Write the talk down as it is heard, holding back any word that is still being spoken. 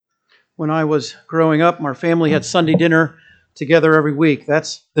When I was growing up, our family had Sunday dinner together every week.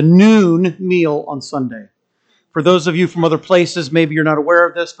 That's the noon meal on Sunday. For those of you from other places, maybe you're not aware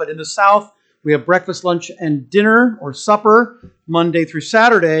of this, but in the South, we have breakfast, lunch, and dinner or supper Monday through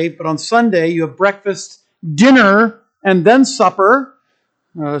Saturday. But on Sunday, you have breakfast, dinner, and then supper.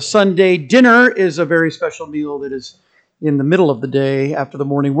 Sunday dinner is a very special meal that is in the middle of the day after the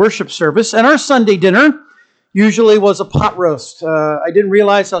morning worship service. And our Sunday dinner usually was a pot roast. I didn't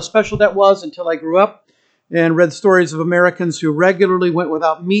realize how special that was until I grew up and read stories of Americans who regularly went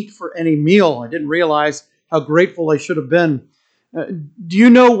without meat for any meal. I didn't realize how grateful I should have been. Do you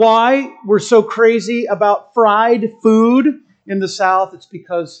know why we're so crazy about fried food in the South? It's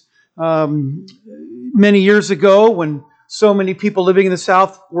because many years ago, when so many people living in the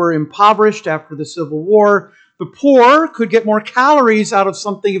South were impoverished after the Civil War, the poor could get more calories out of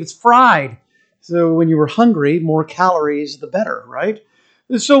something if it's fried. So when you were hungry, more calories, the better, right?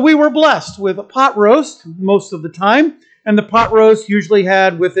 So we were blessed with a pot roast most of the time. And the pot roast usually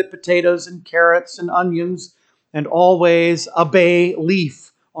had with it potatoes and carrots and onions and always a bay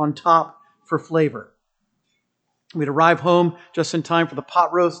leaf on top for flavor. We'd arrive home just in time for the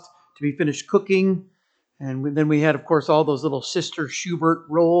pot roast to be finished cooking. And then we had, of course, all those little Sister Schubert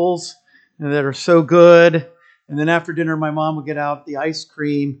rolls that are so good. And then after dinner, my mom would get out the ice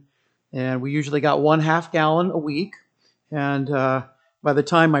cream. And we usually got 1/2 gallon a week. And by the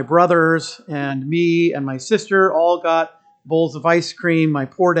time my brothers and me and my sister all got bowls of ice cream, my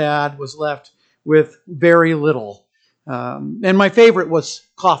poor dad was left with very little. And my favorite was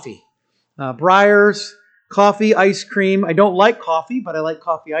coffee. Breyer's coffee ice cream. I don't like coffee, but I like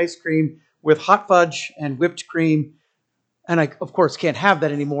coffee ice cream with hot fudge and whipped cream. And I, of course, can't have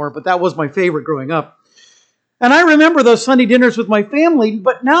that anymore, but that was my favorite growing up. And I remember those Sunday dinners with my family,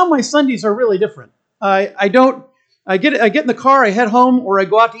 but now my Sundays are really different. I get in the car, I head home, or I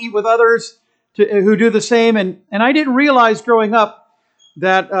go out to eat with others who do the same. And I didn't realize growing up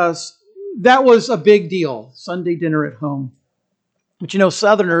that that was a big deal, Sunday dinner at home. But you know,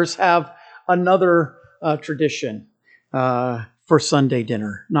 Southerners have another tradition for Sunday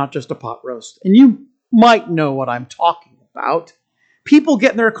dinner, not just a pot roast. And you might know what I'm talking about. People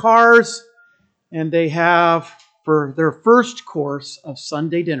get in their cars and they have, for their first course of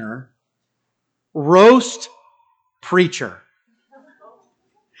Sunday dinner, roast preacher.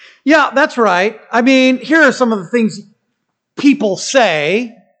 Yeah, that's right. I mean, here are some of the things people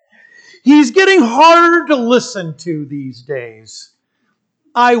say. He's getting harder to listen to these days.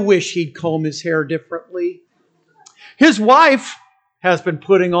 I wish he'd comb his hair differently. His wife has been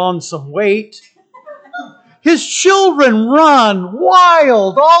putting on some weight. His children run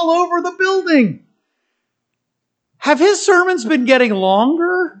wild all over the building. Have his sermons been getting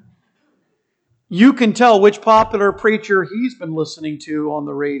longer? You can tell which popular preacher he's been listening to on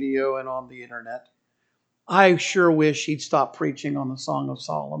the radio and on the internet. I sure wish he'd stop preaching on the Song of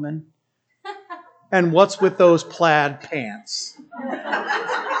Solomon. And what's with those plaid pants?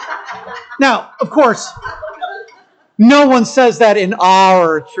 Now, of course, no one says that in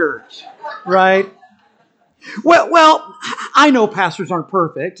our church, right? Well, I know pastors aren't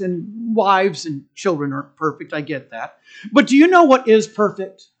perfect, and wives and children aren't perfect. I get that. But do you know what is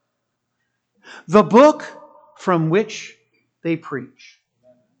perfect? The book from which they preach.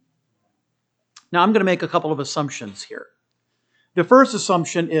 Now, I'm going to make a couple of assumptions here. The first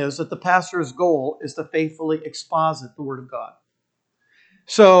assumption is that the pastor's goal is to faithfully exposit the Word of God.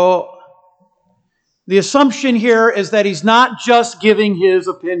 So, the assumption here is that he's not just giving his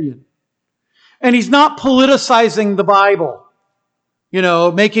opinion. And he's not politicizing the Bible. You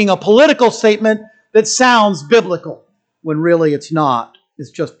know, making a political statement that sounds biblical, when really it's not. It's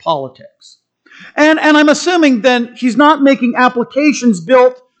just politics. And I'm assuming then he's not making applications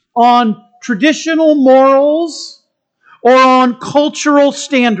built on traditional morals or on cultural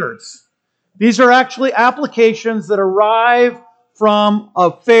standards. These are actually applications that arrive from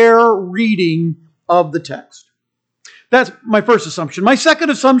a fair reading of the text. That's my first assumption. My second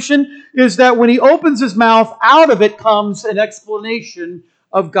assumption is that when he opens his mouth, out of it comes an explanation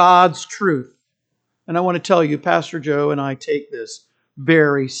of God's truth. And I want to tell you, Pastor Joe and I take this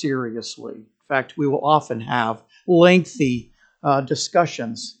very seriously. In fact, we will often have lengthy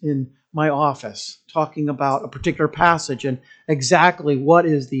discussions in my office talking about a particular passage and exactly what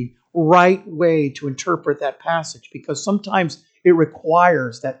is the right way to interpret that passage, because sometimes it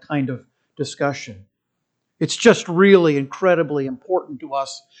requires that kind of discussion. It's just really incredibly important to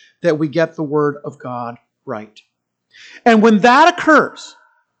us that we get the Word of God right. And when that occurs,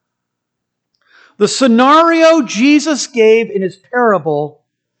 the scenario Jesus gave in his parable,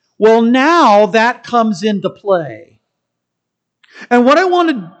 well, now that comes into play. And what I want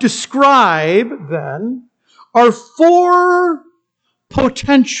to describe then are 4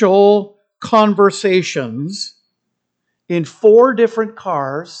 potential conversations in 4 different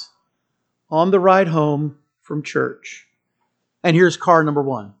cars on the ride home from church. And here's car number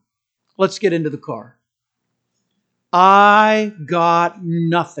 1. Let's get into the car. I got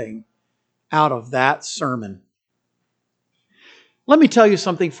nothing out of that sermon. Let me tell you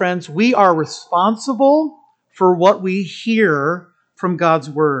something, friends. We are responsible for what we hear from God's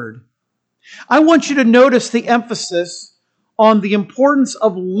Word. I want you to notice the emphasis on the importance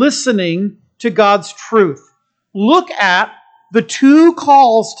of listening to God's truth. Look at the 2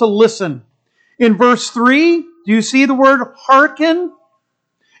 calls to listen. In verse 3, do you see the word hearken?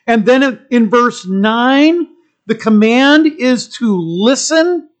 And then in verse 9, the command is to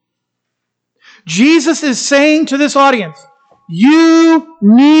listen. Jesus is saying to this audience, you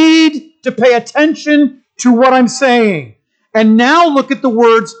need to pay attention to what I'm saying. And now look at the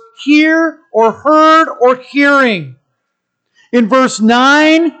words hear or heard or hearing. In verse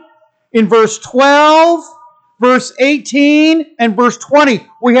 9, in verse 12, verse 18, and verse 20,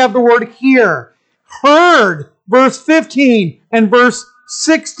 we have the word hear. Heard, verse 15 and verse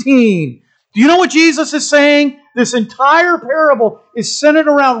 16. Do you know what Jesus is saying? This entire parable is centered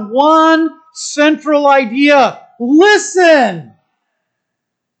around one central idea. Listen.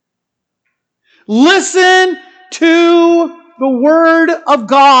 Listen to the Word of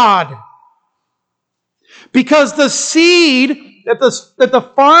God. Because the seed that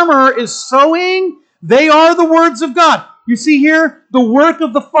the farmer is sowing, they are the words of God. You see here, the work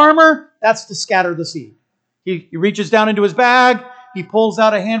of the farmer, that's to scatter the seed. He reaches down into his bag, he pulls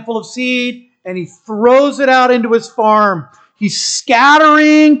out a handful of seed, and he throws it out into his farm. He's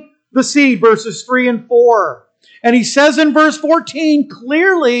scattering the seed, verses 3 and 4. And he says in verse 14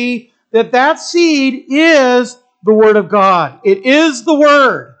 clearly that that seed is the Word of God. It is the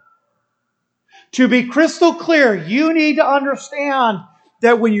Word. To be crystal clear, you need to understand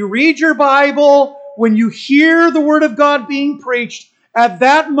that when you read your Bible, when you hear the Word of God being preached, at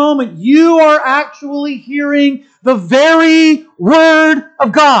that moment you are actually hearing the very Word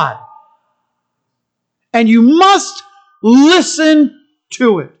of God. And you must listen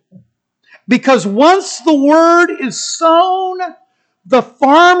to it. Because once the Word is sown, the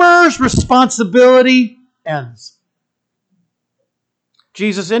farmer's responsibility ends.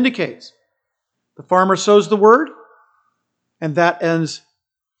 Jesus indicates the farmer sows the Word, and that ends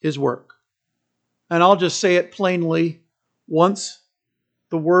his work. And I'll just say it plainly, once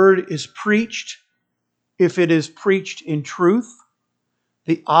the Word is preached, if it is preached in truth,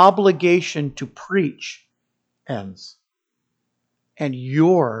 the obligation to preach ends. And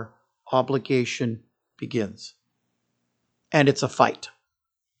your obligation begins. And it's a fight.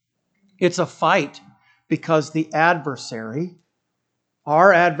 It's a fight because the adversary,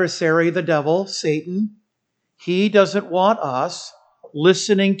 our adversary, the devil, Satan, he doesn't want us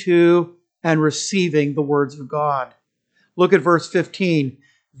listening to and receiving the words of God. Look at verse 15.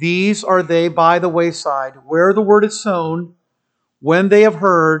 These are they by the wayside, where the word is sown. When they have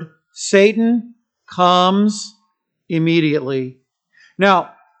heard, Satan comes immediately.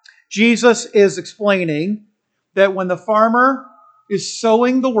 Now, Jesus is explaining that when the farmer is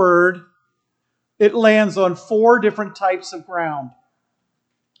sowing the word, it lands on 4 different types of ground.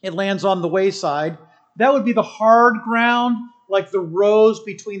 It lands on the wayside. That would be the hard ground, like the rows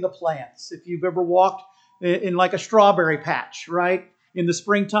between the plants. If you've ever walked in like a strawberry patch, right? In the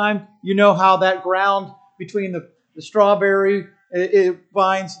springtime, you know how that ground between the strawberry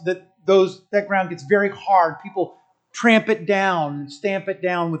vines, that ground gets very hard. People tramp it down, stamp it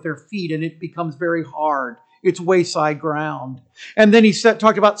down with their feet, and it becomes very hard. It's wayside ground. And then he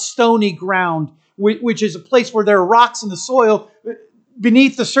talked about stony ground, which is a place where there are rocks in the soil.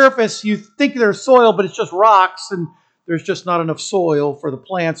 Beneath the surface, you think there's soil, but it's just rocks, and there's just not enough soil for the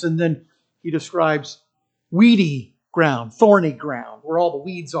plants. And then he describes weedy ground, thorny ground, where all the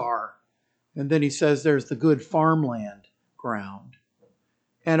weeds are. And then he says there's the good farmland ground.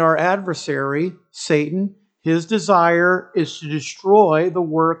 And our adversary, Satan, his desire is to destroy the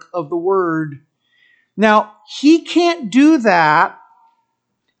work of the Word. Now, he can't do that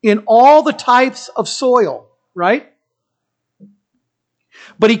in all the types of soil, right?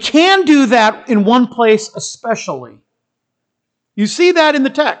 But he can do that in one place especially. You see that in the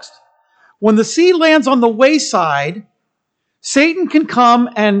text. When the seed lands on the wayside, Satan can come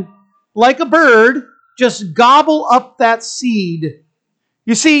and, like a bird, just gobble up that seed.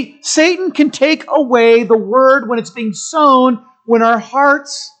 You see, Satan can take away the word when it's being sown when our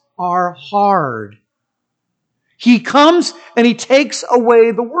hearts are hard. He comes and he takes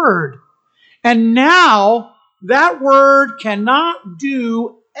away the word. And now that word cannot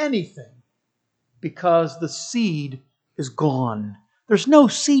do anything because the seed is gone. There's no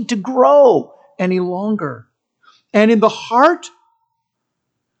seed to grow any longer. And in the heart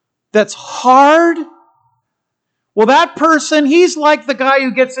that's hard, well, that person, he's like the guy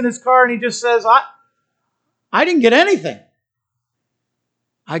who gets in his car and he just says, I didn't get anything.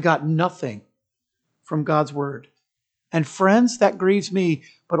 I got nothing from God's word. And friends, that grieves me,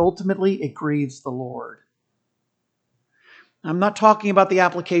 but ultimately it grieves the Lord. I'm not talking about the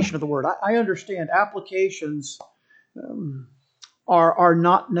application of the word. I understand applications are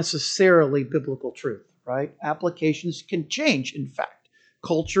not necessarily biblical truth, right? Applications can change, in fact.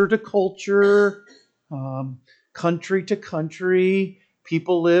 Culture to culture, country to country,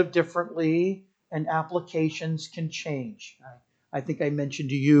 people live differently, and applications can change. I think I mentioned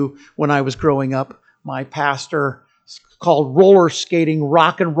to you when I was growing up, my pastor called roller skating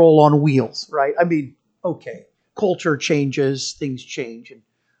rock and roll on wheels, right? I mean, okay, culture changes, things change, and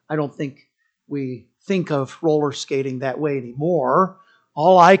I don't think we think of roller skating that way anymore.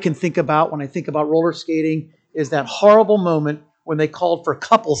 All I can think about when I think about roller skating is that horrible moment when they called for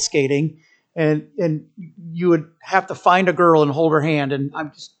couple skating, and you would have to find a girl and hold her hand. And I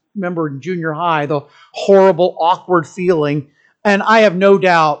just remember in junior high, the horrible, awkward feeling. And I have no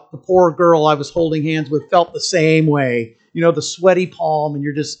doubt the poor girl I was holding hands with felt the same way. You know, the sweaty palm, and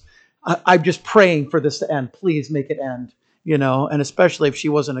I'm just praying for this to end. Please make it end. You know, and especially if she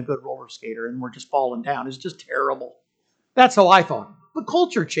wasn't a good roller skater and we're just falling down. It's just terrible. That's how I thought. But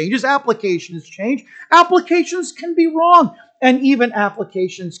culture changes, applications change. Applications can be wrong. And even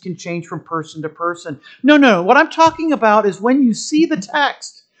applications can change from person to person. No. What I'm talking about is when you see the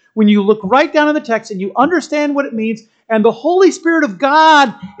text, when you look right down in the text and you understand what it means, and the Holy Spirit of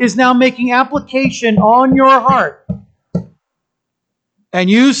God is now making application on your heart. And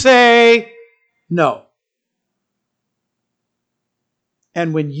you say, no.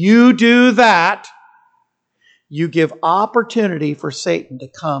 And when you do that, you give opportunity for Satan to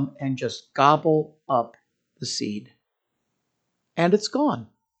come and just gobble up the seed. And it's gone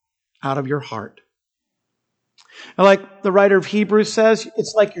out of your heart. And like the writer of Hebrews says,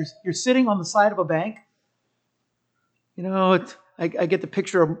 it's like you're sitting on the side of a bank. You know, I get the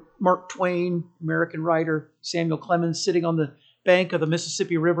picture of Mark Twain, American writer, Samuel Clemens, sitting on the bank of the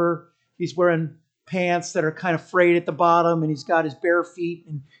Mississippi River. He's wearing pants that are kind of frayed at the bottom, and he's got his bare feet,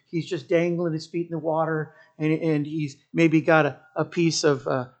 and he's just dangling his feet in the water, and he's maybe got a piece of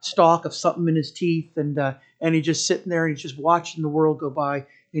stalk of something in his teeth, and he's just sitting there, and he's just watching the world go by,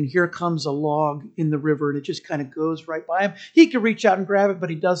 and here comes a log in the river, and it just kind of goes right by him. He could reach out and grab it, but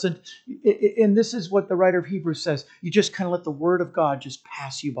he doesn't. And this is what the writer of Hebrews says. You just kind of let the word of God just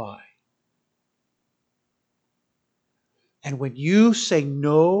pass you by. And when you say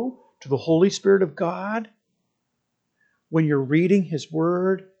no to the Holy Spirit of God, when you're reading His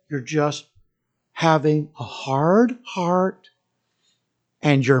Word, you're just having a hard heart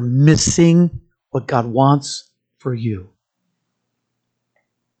and you're missing what God wants for you.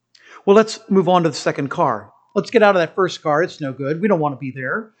 Well, let's move on to the second car. Let's get out of that first car. It's no good. We don't want to be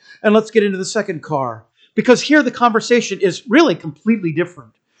there. And let's get into the second car. Because here the conversation is really completely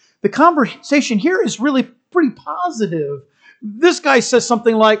different. The conversation here is really pretty positive. This guy says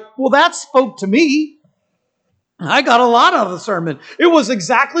something like, well, that spoke to me. I got a lot out of the sermon. It was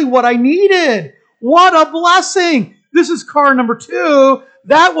exactly what I needed. What a blessing. This is car number 2.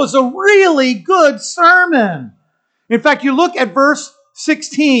 That was a really good sermon. In fact, you look at verse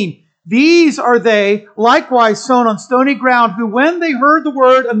 16. These are they, likewise sown on stony ground, who when they heard the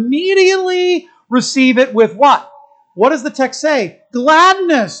word immediately receive it with what? What does the text say?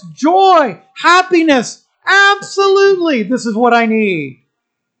 Gladness, joy, happiness. Absolutely, this is what I need.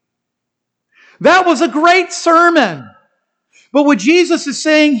 That was a great sermon. But what Jesus is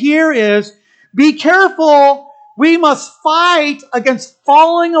saying here is, be careful. We must fight against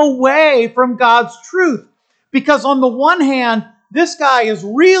falling away from God's truth. Because on the one hand, this guy is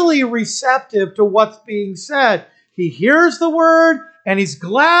really receptive to what's being said. He hears the word and he's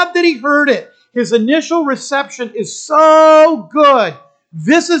glad that he heard it. His initial reception is so good.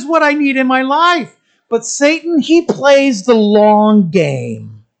 This is what I need in my life. But Satan, he plays the long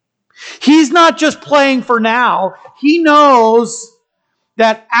game. He's not just playing for now. He knows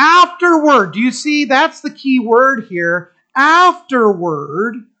that afterward, do you see? That's the key word here.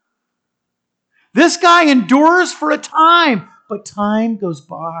 Afterward, this guy endures for a time, but time goes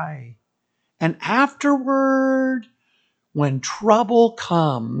by. And afterward, when trouble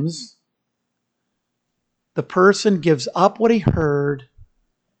comes, the person gives up what he heard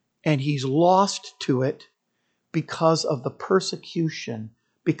and he's lost to it because of the persecution,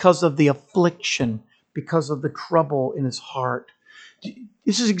 because of the affliction, because of the trouble in his heart.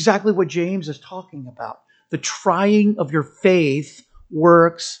 This is exactly what James is talking about. The trying of your faith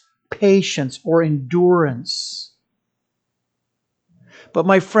works patience or endurance. But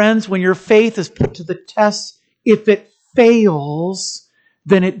my friends, when your faith is put to the test, if it fails,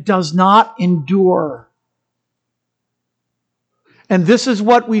 then it does not endure. And this is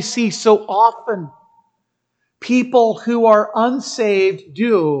what we see so often. People who are unsaved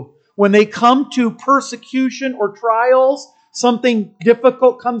do. When they come to persecution or trials, something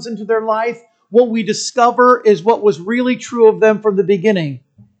difficult comes into their life, what we discover is what was really true of them from the beginning.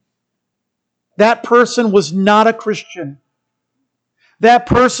 That person was not a Christian. That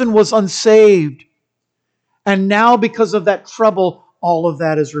person was unsaved. And now, because of that trouble, all of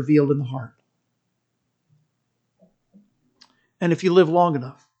that is revealed in the heart. And if you live long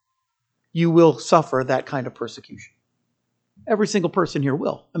enough, you will suffer that kind of persecution. Every single person here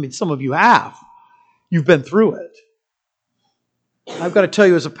will. I mean, some of you have. You've been through it. I've got to tell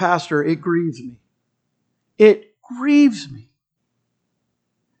you, as a pastor, it grieves me. It grieves me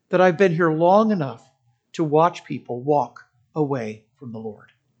that I've been here long enough to watch people walk away from the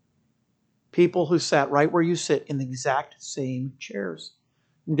Lord. People who sat right where you sit in the exact same chairs.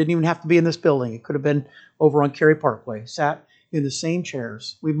 It didn't even have to be in this building. It could have been over on Cary Parkway. Sat in the same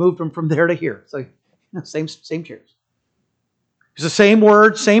chairs. We moved them from there to here. So, same chairs. It's the same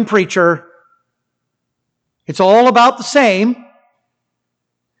word, same preacher. It's all about the same.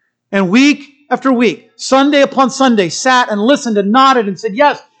 And week after week, Sunday upon Sunday, sat and listened and nodded and said,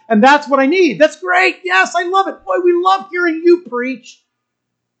 yes, and that's what I need. That's great. Yes, I love it. Boy, we love hearing you preach.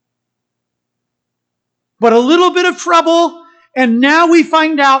 But a little bit of trouble, and now we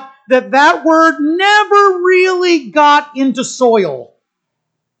find out that that word never really got into soil.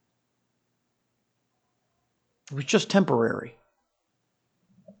 It was just temporary.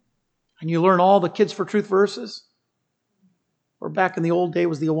 And you learn all the Kids for Truth verses. Or back in the old day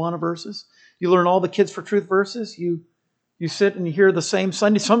was the Awana verses. You learn all the Kids for Truth verses. You sit and you hear the same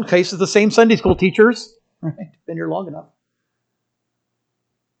Sunday, some cases the same Sunday school teachers. Right? Been here long enough.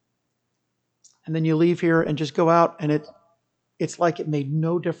 And then you leave here and just go out and it's like it made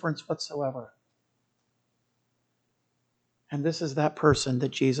no difference whatsoever. And this is that person that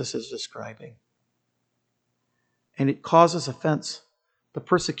Jesus is describing. And it causes offense. The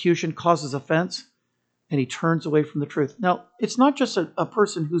persecution causes offense, and he turns away from the truth. Now, it's not just a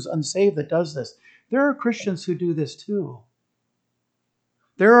person who's unsaved that does this. There are Christians who do this too.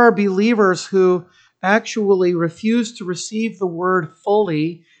 There are believers who actually refuse to receive the word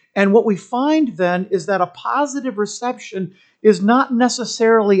fully. And what we find then is that a positive reception is not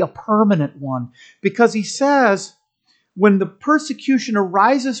necessarily a permanent one. Because he says, when the persecution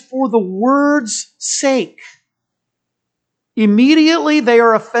arises for the word's sake, immediately they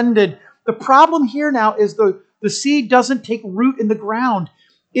are offended. The problem here now is the seed doesn't take root in the ground.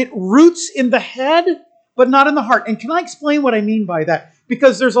 It roots in the head, but not in the heart. And can I explain what I mean by that?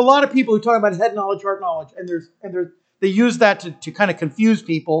 Because there's a lot of people who talk about head knowledge, heart knowledge, and they use that to kind of confuse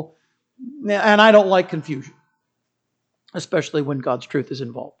people. And I don't like confusion, especially when God's truth is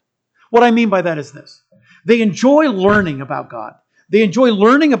involved. What I mean by that is this. They enjoy learning about God. They enjoy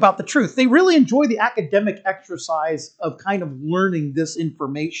learning about the truth. They really enjoy the academic exercise of kind of learning this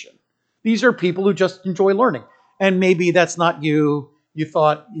information. These are people who just enjoy learning. And maybe that's not you. You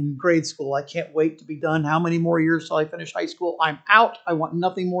thought in grade school, I can't wait to be done. How many more years till I finish high school? I'm out. I want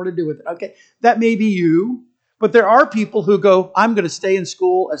nothing more to do with it. Okay, that may be you. But there are people who go, I'm going to stay in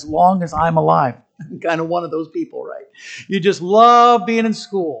school as long as I'm alive. I'm kind of one of those people, right? You just love being in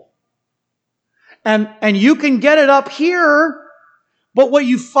school. And you can get it up here, but what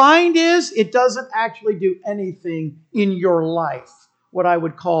you find is it doesn't actually do anything in your life. What I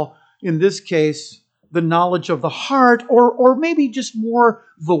would call, in this case, the knowledge of the heart, or maybe just more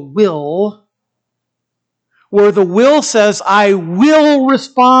the will, where the will says, I will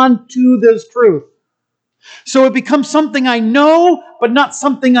respond to this truth. So it becomes something I know, but not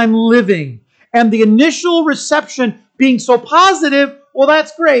something I'm living. And the initial reception being so positive, well,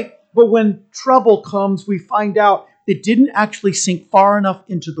 that's great. But when trouble comes, we find out it didn't actually sink far enough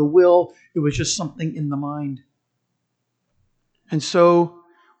into the will. It was just something in the mind. And so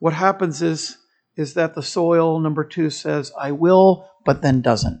what happens is that the soil, number 2, says, I will, but then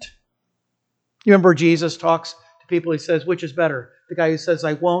doesn't. You remember Jesus talks to people, he says, which is better? The guy who says,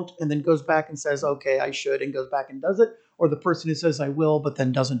 I won't, and then goes back and says, okay, I should, and goes back and does it? Or the person who says, I will, but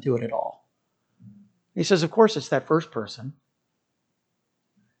then doesn't do it at all? He says, of course, it's that first person.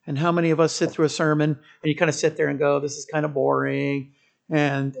 And how many of us sit through a sermon and you kind of sit there and go, this is kind of boring,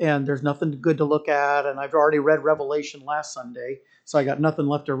 and there's nothing good to look at, and I've already read Revelation last Sunday, so I got nothing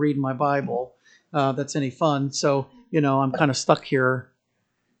left to read in my Bible. that's any fun. So, I'm kind of stuck here.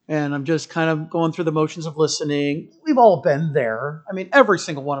 And I'm just kind of going through the motions of listening. We've all been there. I mean, every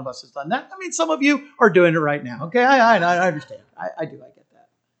single one of us has done that. I mean, some of you are doing it right now. Okay, I understand. I do. I get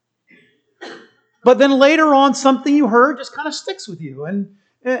that. But then later on, something you heard just kind of sticks with you. And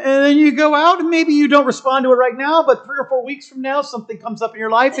then you go out and maybe you don't respond to it right now, but 3 or 4 weeks from now, something comes up in your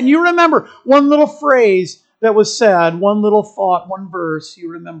life and you remember one little phrase that was said, one little thought, one verse you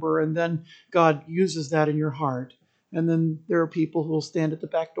remember, and then God uses that in your heart. And then there are people who will stand at the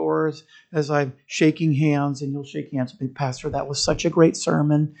back doors as I'm shaking hands, and you'll shake hands with me, Pastor, that was such a great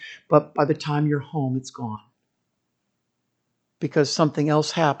sermon, but by the time you're home, it's gone. Because something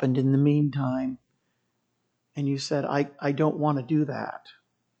else happened in the meantime, and you said, I don't want to do that.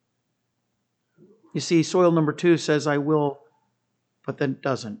 You see, soil number 2 says, I will, but then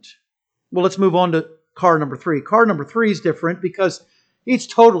doesn't. Well, let's move on to car number 3. Car number 3 is different because it's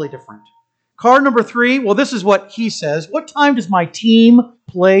totally different. Car number 3, well, this is what he says. What time does my team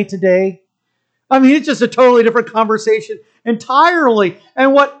play today? I mean, it's just a totally different conversation entirely.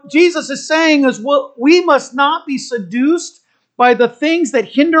 And what Jesus is saying is, well, we must not be seduced by the things that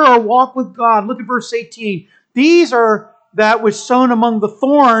hinder our walk with God. Look at verse 18. These are that which sown among the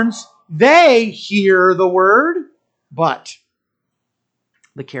thorns. They hear the word, but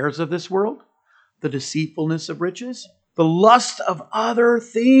the cares of this world, the deceitfulness of riches, the lust of other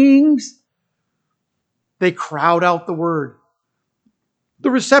things, they crowd out the word.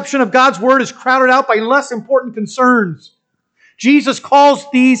 The reception of God's word is crowded out by less important concerns. Jesus calls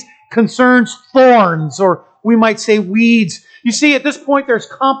these concerns thorns, or we might say weeds. You see, at this point, there's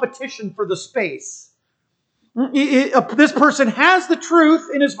competition for the space. This person has the truth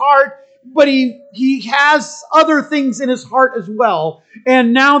in his heart, but he has other things in his heart as well.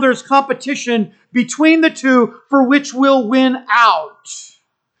 And now there's competition between the two for which will win out.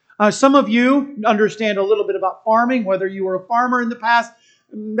 Some of you understand a little bit about farming, whether you were a farmer in the past.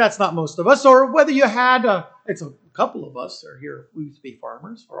 That's not most of us. Or whether you had, it's a couple of us are here who used to be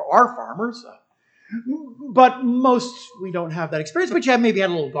farmers or are farmers. But most, we don't have that experience. But you have maybe had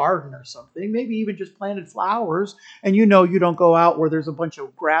a little garden or something. Maybe even just planted flowers. And you don't go out where there's a bunch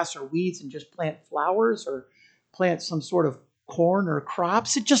of grass or weeds and just plant flowers or plant some sort of corn or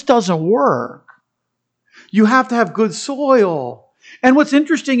crops. It just doesn't work. You have to have good soil. And what's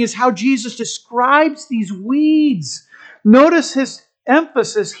interesting is how Jesus describes these weeds. Notice his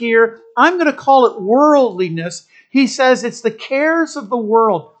emphasis here. I'm going to call it worldliness. He says it's the cares of the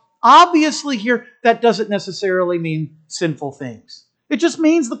world. Obviously here, that doesn't necessarily mean sinful things. It just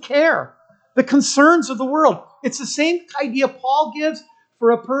means the care, the concerns of the world. It's the same idea Paul gives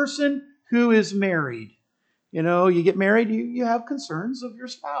for a person who is married. You get married, you have concerns of your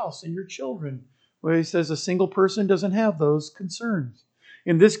spouse and your children. Well, he says a single person doesn't have those concerns.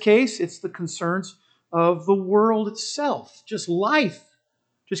 In this case, it's the concerns of the world itself. Just life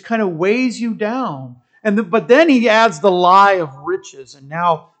just kind of weighs you down. But then he adds the lie of riches. And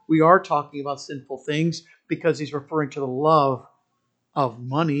now we are talking about sinful things because he's referring to the love of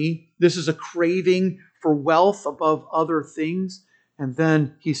money. This is a craving for wealth above other things. And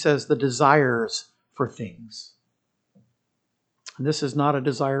then he says the desires for things. And this is not a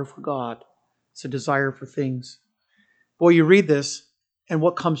desire for God. It's a desire for things. Boy, you read this, and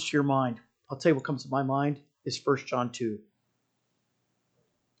what comes to your mind? I'll tell you what comes to my mind is 1 John 2.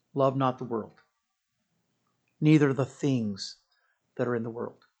 Love not the world, neither the things that are in the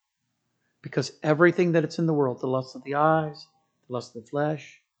world. Because everything that is in the world, the lust of the eyes, the lust of the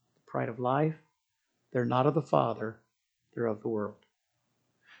flesh, the pride of life, they're not of the Father, they're of the world.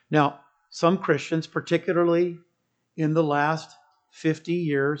 Now, some Christians, particularly in the last 50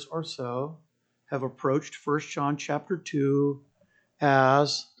 years or so, have approached 1 John chapter 2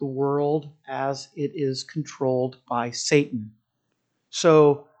 as the world as it is controlled by Satan.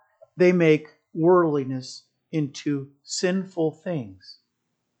 So they make worldliness into sinful things.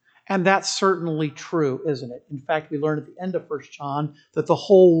 And that's certainly true, isn't it? In fact, we learn at the end of 1 John that the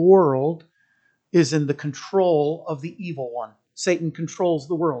whole world is in the control of the evil one. Satan controls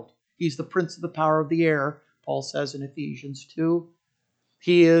the world. He's the prince of the power of the air, Paul says in Ephesians 2.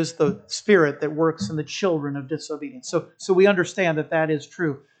 He is the spirit that works in the children of disobedience. So we understand that is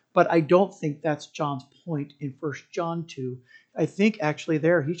true. But I don't think that's John's point in 1 John 2. I think actually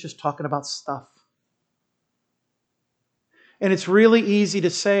there he's just talking about stuff. And it's really easy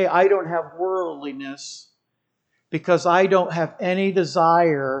to say, I don't have worldliness because I don't have any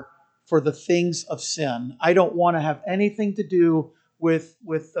desire for the things of sin. I don't want to have anything to do with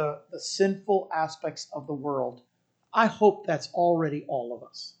the sinful aspects of the world. I hope that's already all of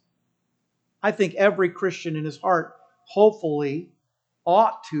us. I think every Christian in his heart, hopefully,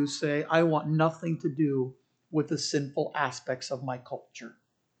 ought to say, I want nothing to do with the sinful aspects of my culture.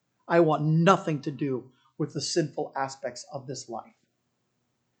 I want nothing to do with the sinful aspects of this life.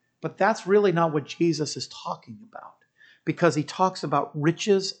 But that's really not what Jesus is talking about, because he talks about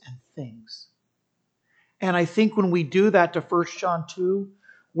riches and things. And I think when we do that to 1 John 2,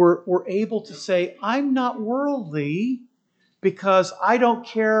 we're able to say, I'm not worldly because I don't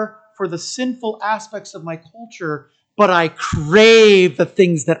care for the sinful aspects of my culture, but I crave the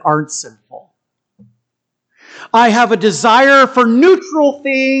things that aren't sinful. I have a desire for neutral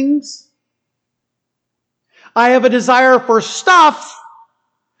things. I have a desire for stuff.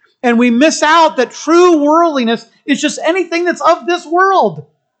 And we miss out that true worldliness is just anything that's of this world.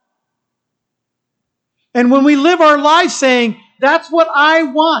 And when we live our lives saying, that's what I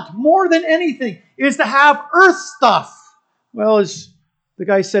want more than anything, is to have earth stuff. Well, as the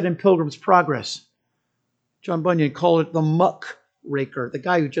guy said in Pilgrim's Progress, John Bunyan called it the muck raker, the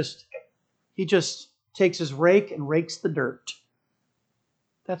guy who just takes his rake and rakes the dirt.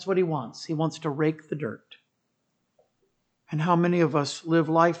 That's what he wants. He wants to rake the dirt. And how many of us live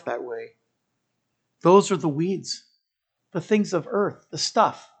life that way? Those are the weeds, the things of earth, the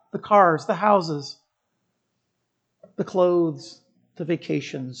stuff, the cars, the houses, the clothes, the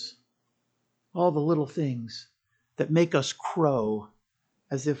vacations, all the little things that make us crow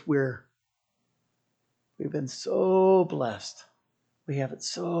as if we've been so blessed. We have it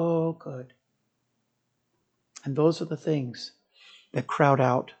so good. And those are the things that crowd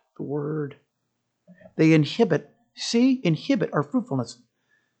out the Word. They inhibit our fruitfulness.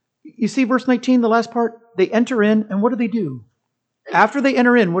 You see verse 19, the last part? They enter in, and what do? After they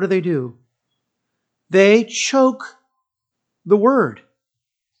enter in, what do? They choke the Word.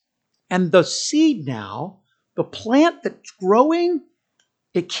 And the seed now, the plant that's growing,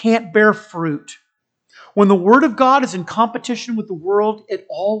 it can't bear fruit. When the Word of God is in competition with the world, it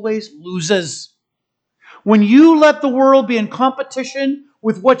always loses. When you let the world be in competition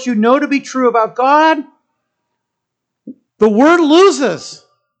with what you know to be true about God, the Word loses.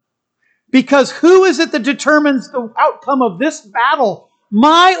 Because who is it that determines the outcome of this battle?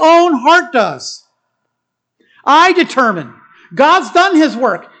 My own heart does. I determine. God's done His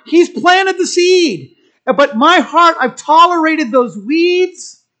work. He's planted the seed. But my heart, I've tolerated those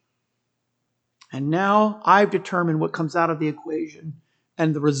weeds. And now I've determined what comes out of the equation.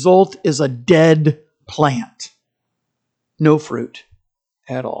 And the result is a dead plant. No fruit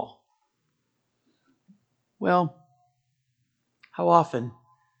at all. Well, how often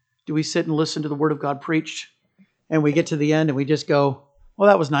do we sit and listen to the Word of God preached, and we get to the end and we just go, well,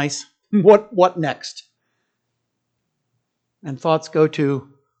 that was nice. What next? And thoughts go to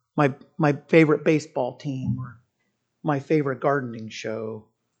my favorite baseball team or my favorite gardening show.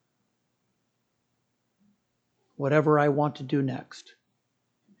 Whatever I want to do next.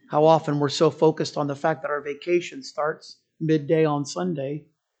 How often we're so focused on the fact that our vacation starts midday on Sunday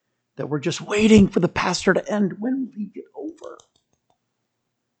that we're just waiting for the pastor to end. When will he get over?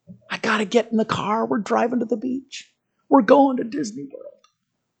 I got to get in the car. We're driving to the beach. We're going to Disney World.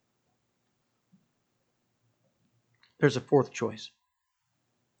 There's a fourth choice.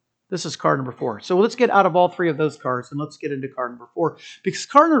 This is car number 4. So let's get out of all 3 of those cars and let's get into car number 4. Because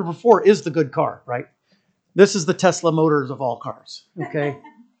car number 4 is the good car, right? This is the Tesla Motors of all cars, okay?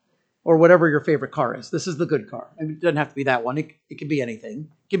 Or whatever your favorite car is. This is the good car. I mean, it doesn't have to be that one. It can be anything.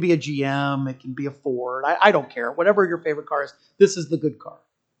 It can be a GM. It can be a Ford. I don't care. Whatever your favorite car is, this is the good car.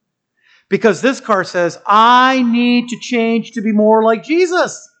 Because this car says, I need to change to be more like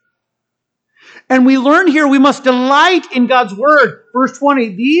Jesus. And we learn here we must delight in God's Word. Verse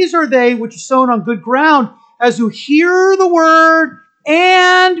 20, these are they which are sown on good ground, as who hear the Word,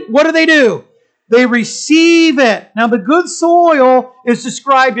 and what do? They receive it. Now the good soil is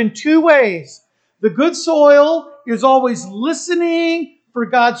described in 2 ways. The good soil is always listening for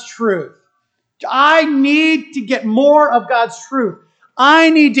God's truth. I need to get more of God's truth. I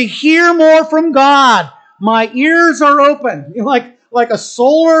need to hear more from God. My ears are open. Like a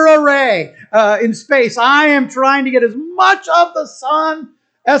solar array in space. I am trying to get as much of the sun,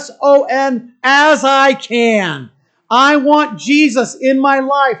 S-O-N, as I can. I want Jesus in my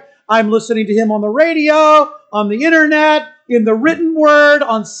life. I'm listening to Him on the radio, on the internet, in the written word,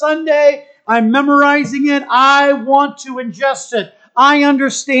 on Sunday. I'm memorizing it. I want to ingest it. I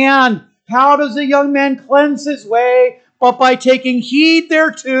understand. How does a young man cleanse his way? But by taking heed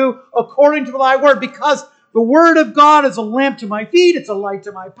thereto, according to thy word. Because the Word of God is a lamp to my feet. It's a light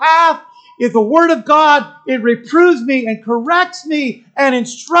to my path. If the Word of God, it reproves me and corrects me and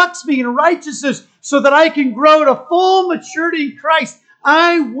instructs me in righteousness so that I can grow to full maturity in Christ.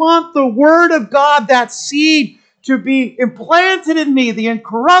 I want the Word of God, that seed, to be implanted in me, the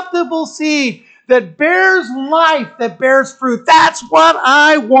incorruptible seed that bears life, that bears fruit. That's what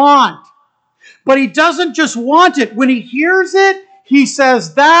I want. But he doesn't just want it. When he hears it, he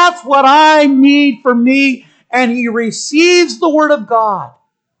says, that's what I need for me. And he receives the word of God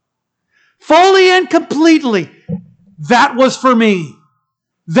fully and completely. That was for me.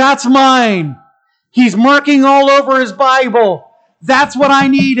 That's mine. He's marking all over his Bible. That's what I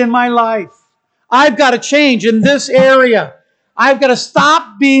need in my life. I've got to change in this area. I've got to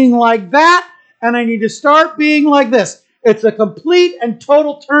stop being like that, and I need to start being like this. It's a complete and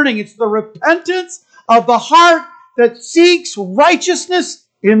total turning. It's the repentance of the heart that seeks righteousness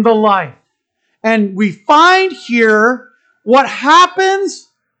in the life. And we find here what happens,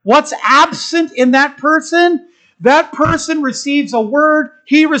 what's absent in that person. That person receives a word,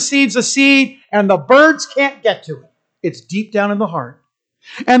 he receives a seed, and the birds can't get to it. It's deep down in the heart.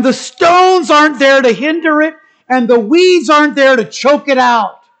 And the stones aren't there to hinder it, and the weeds aren't there to choke it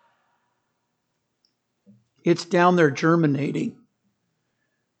out. It's down there germinating.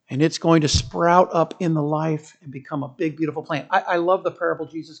 And it's going to sprout up in the life and become a big, beautiful plant. I love the parable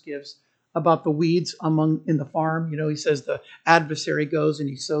Jesus gives about the weeds in the farm. You know, he says the adversary goes and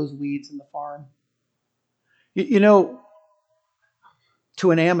he sows weeds in the farm. You know,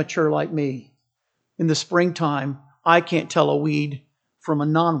 to an amateur like me, in the springtime, I can't tell a weed from a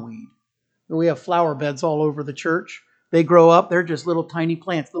non-weed. We have flower beds all over the church. They grow up. They're just little tiny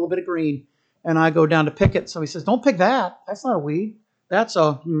plants, a little bit of green. And I go down to pick it. So he says, don't pick that. That's not a weed. That's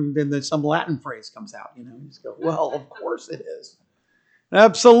then some Latin phrase comes out. You know, you just go, well, of course it is.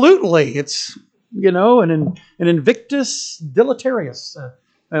 Absolutely. It's, you know, an invictus deleterious,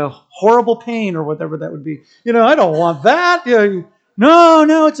 a horrible pain or whatever that would be. You know, I don't want that. You know,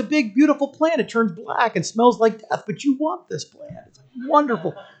 no, it's a big, beautiful plant. It turns black and smells like death, but you want this plant. It's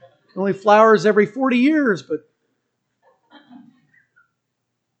wonderful. It only flowers every 40 years, but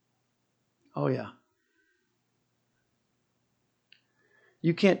oh yeah.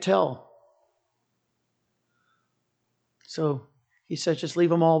 You can't tell. So he says, just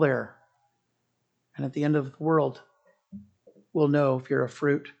leave them all there. And at the end of the world, we'll know if you're a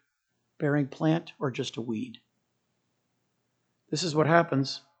fruit-bearing plant or just a weed. This is what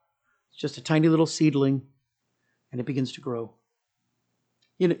happens. It's just a tiny little seedling, and it begins to grow.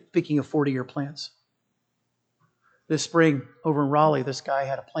 You know, speaking of 40-year plants, this spring over in Raleigh, this guy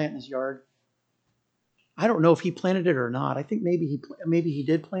had a plant in his yard. I don't know if he planted it or not. I think maybe he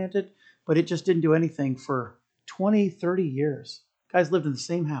did plant it, but it just didn't do anything for 20, 30 years. Guys lived in the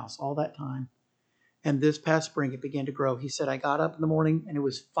same house all that time. And this past spring, it began to grow. He said, I got up in the morning and it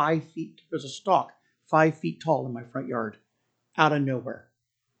was 5 feet. There's a stalk 5 feet tall in my front yard, out of nowhere.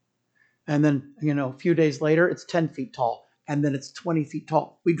 And then, you know, a few days later, it's 10 feet tall. And then it's 20 feet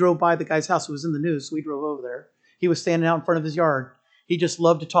tall. We drove by the guy's house. It was in the news, so we drove over there. He was standing out in front of his yard. He just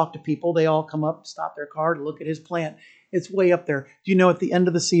loved to talk to people. They all come up, stop their car to look at his plant. It's way up there. Do you know at the end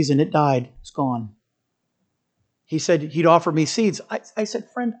of the season, it died. It's gone. He said he'd offer me seeds. I said,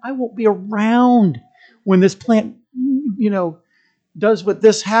 friend, I won't be around when this plant, you know, does what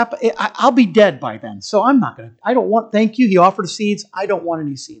this happen. I'll be dead by then. So I'm not going to, I don't want, thank you. He offered seeds. I don't want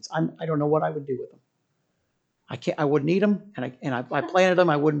any seeds. I don't know what I would do with them. I wouldn't eat them. And I planted them.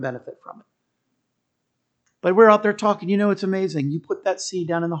 I wouldn't benefit from it. But we're out there talking, you know, it's amazing. You put that seed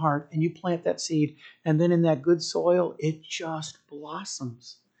down in the heart and you plant that seed, and then in that good soil, it just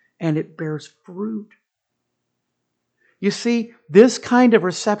blossoms and it bears fruit. You see, this kind of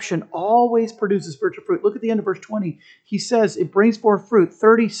reception always produces spiritual fruit. Look at the end of verse 20. He says it brings forth fruit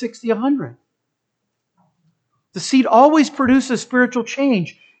 30, 60, 100. The seed always produces spiritual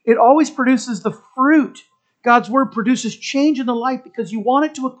change. It always produces the fruit. God's word produces change in the life because you want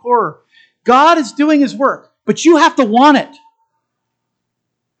it to occur. God is doing His work, but you have to want it.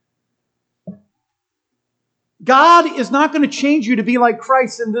 God is not going to change you to be like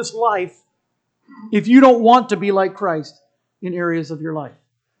Christ in this life if you don't want to be like Christ in areas of your life.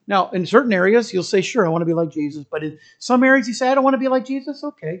 Now, in certain areas, you'll say, sure, I want to be like Jesus. But in some areas, you say, I don't want to be like Jesus.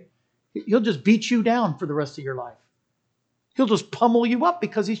 Okay. He'll just beat you down for the rest of your life. He'll just pummel you up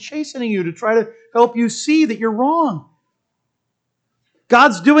because He's chastening you to try to help you see that you're wrong.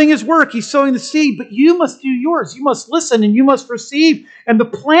 God's doing His work. He's sowing the seed, but you must do yours. You must listen and you must receive. And the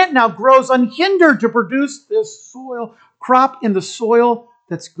plant now grows unhindered to produce this crop in the soil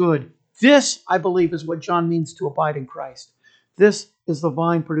that's good. This, I believe, is what John means to abide in Christ. This is the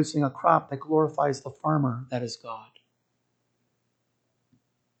vine producing a crop that glorifies the farmer, that is God.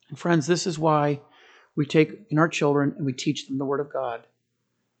 And friends, this is why we take in our children and we teach them the Word of God.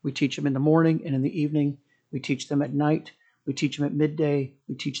 We teach them in the morning and in the evening. We teach them at night. We teach them at midday.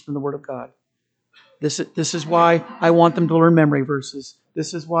 We teach them the Word of God. This is why I want them to learn memory verses.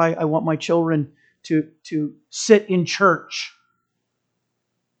 This is why I want my children to sit in church.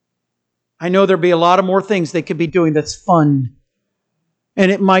 I know there'll be a lot of more things they could be doing that's fun.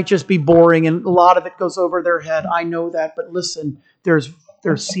 And it might just be boring and a lot of it goes over their head. I know that, but listen, there's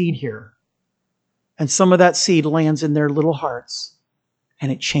seed here. And some of that seed lands in their little hearts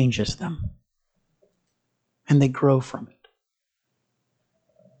and it changes them. And they grow from it.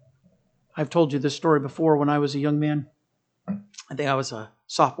 I've told you this story before when I was a young man. I think I was a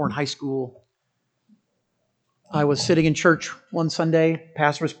sophomore in high school. I was sitting in church one Sunday.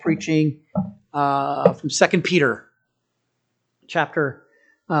 Pastor was preaching from 2 Peter, chapter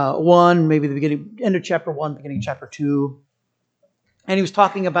 1, maybe the end of chapter 1, beginning of chapter 2. And he was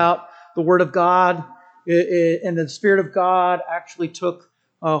talking about the Word of God, and the Spirit of God actually took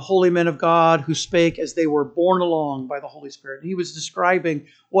holy men of God who spake as they were borne along by the Holy Spirit. He was describing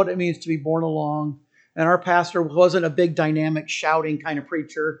what it means to be borne along. And our pastor wasn't a big, dynamic, shouting kind of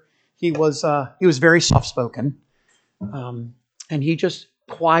preacher. He was very soft-spoken. And he just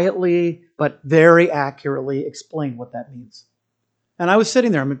quietly but very accurately explained what that means. And I was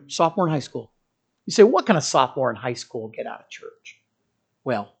sitting there. I'm a sophomore in high school. You say, what can a sophomore in high school get out of church?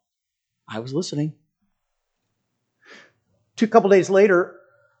 Well, I was listening. A couple days later,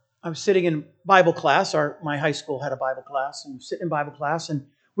 I was sitting in Bible class. My high school had a Bible class. And I was sitting in Bible class, and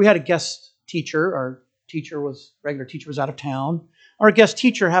we had a guest teacher. Our regular teacher was out of town. Our guest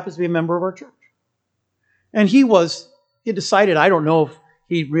teacher happens to be a member of our church. And he decided, I don't know if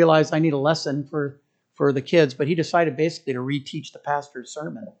he realized I need a lesson for the kids, but he decided basically to reteach the pastor's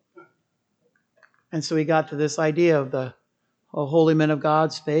sermon. And so he got to this idea of the holy men of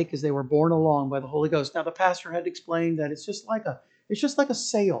God spake as they were borne along by the Holy Ghost. Now the pastor had explained that it's just like a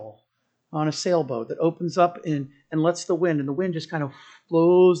sail on a sailboat that opens up and lets the wind, and the wind just kind of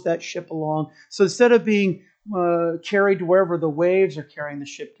flows that ship along. So instead of being carried to wherever the waves are carrying the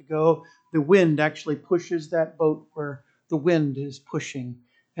ship to go, the wind actually pushes that boat where the wind is pushing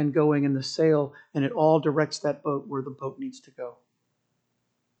and going in the sail, and it all directs that boat where the boat needs to go.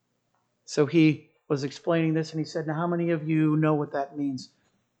 So he was explaining this, and he said, now how many of you know what that means?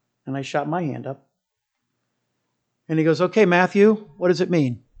 And I shot my hand up. And he goes, okay, Matthew, what does it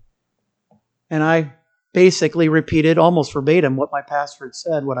mean? And I basically repeated almost verbatim what my pastor had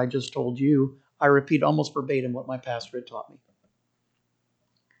said, what I just told you. I repeat almost verbatim what my pastor had taught me.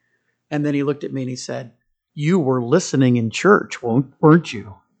 And then he looked at me and he said, you were listening in church, weren't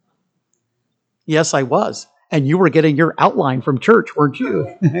you? Yes, I was. And you were getting your outline from church, weren't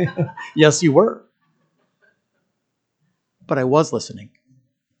you? Yes, you were. But I was listening.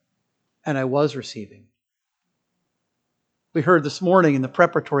 And I was receiving. We heard this morning in the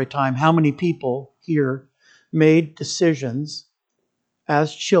preparatory time how many people here made decisions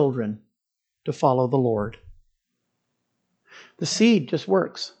as children to follow the Lord. The seed just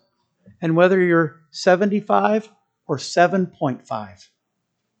works. And whether you're 75 or 7.5,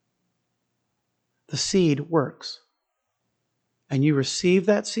 the seed works. And you receive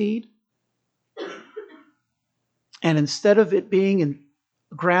that seed, and instead of it being in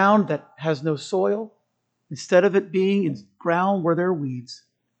ground that has no soil, instead of it being in ground where there are weeds,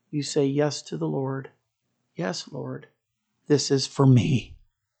 you say yes to the Lord. Yes, Lord, this is for me.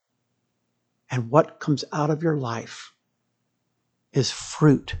 And what comes out of your life is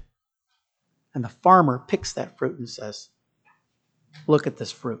fruit. And the farmer picks that fruit and says, look at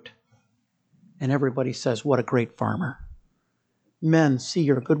this fruit. And everybody says, what a great farmer. Men see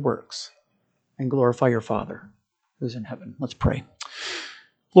your good works and glorify your Father who's in heaven. Let's pray.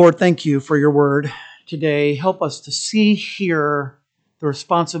 Lord, thank you for your word today. Help us to see here the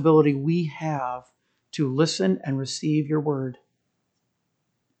responsibility we have to listen and receive your word.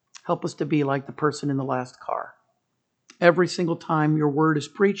 Help us to be like the person in the last car. Every single time your word is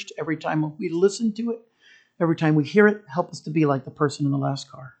preached, every time we listen to it, every time we hear it, help us to be like the person in the last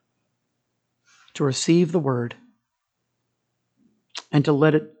car. To receive the word and to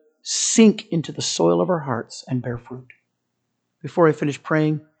let it sink into the soil of our hearts and bear fruit. Before I finish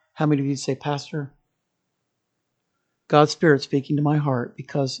praying, how many of you say, Pastor, God's Spirit speaking to my heart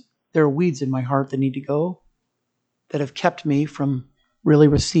because there are weeds in my heart that need to go that have kept me from really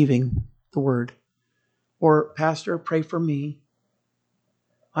receiving the word. Or, Pastor, pray for me.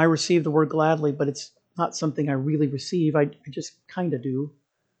 I receive the word gladly, but it's not something I really receive. I just kind of do.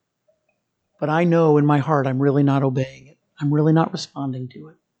 But I know in my heart I'm really not obeying it. I'm really not responding to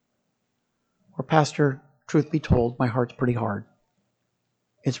it. Or, Pastor, truth be told, my heart's pretty hard.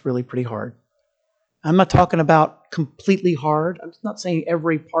 It's really pretty hard. I'm not talking about completely hard. I'm not saying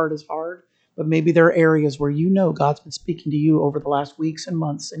every part is hard, but maybe there are areas where you know God's been speaking to you over the last weeks and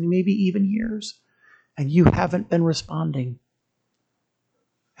months and maybe even years. and you haven't been responding.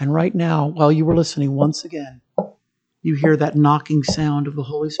 And right now, while you were listening once again, you hear that knocking sound of the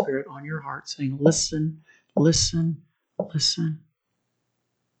Holy Spirit on your heart saying, listen, listen, listen.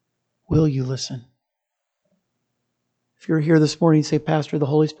 Will you listen? If you're here this morning and say, Pastor, the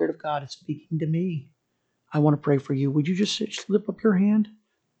Holy Spirit of God is speaking to me, I want to pray for you. Would you just slip up your hand?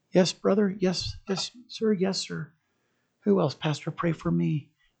 Yes, brother. Yes, yes, sir. Yes, sir. Who else? Pastor, pray for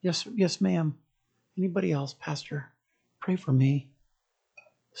me. Yes, yes, ma'am. Anybody else? Pastor, pray for me.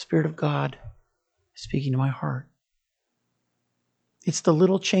 The Spirit of God is speaking to my heart. It's the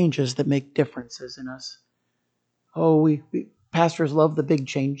little changes that make differences in us. Oh, we pastors love the big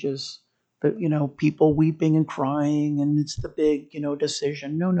changes. But, people weeping and crying, and it's the big,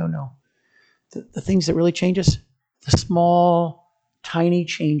 decision. No. The things that really change us, the small, tiny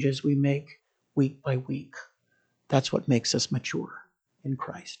changes we make week by week. That's what makes us mature in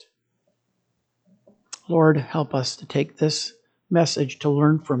Christ. Lord, help us to take this message, to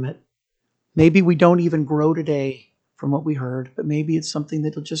learn from it. Maybe we don't even grow today from what we heard, but maybe it's something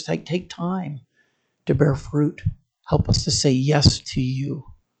that'll just take time to bear fruit. Help us to say yes to you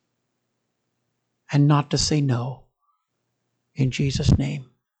and not to say no. In Jesus' name.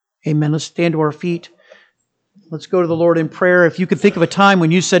 Amen. Let's stand to our feet. Let's go to the Lord in prayer. If you could think of a time when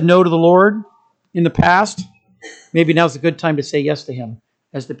you said no to the Lord in the past, maybe now's a good time to say yes to Him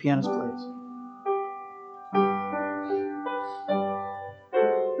as the pianist plays.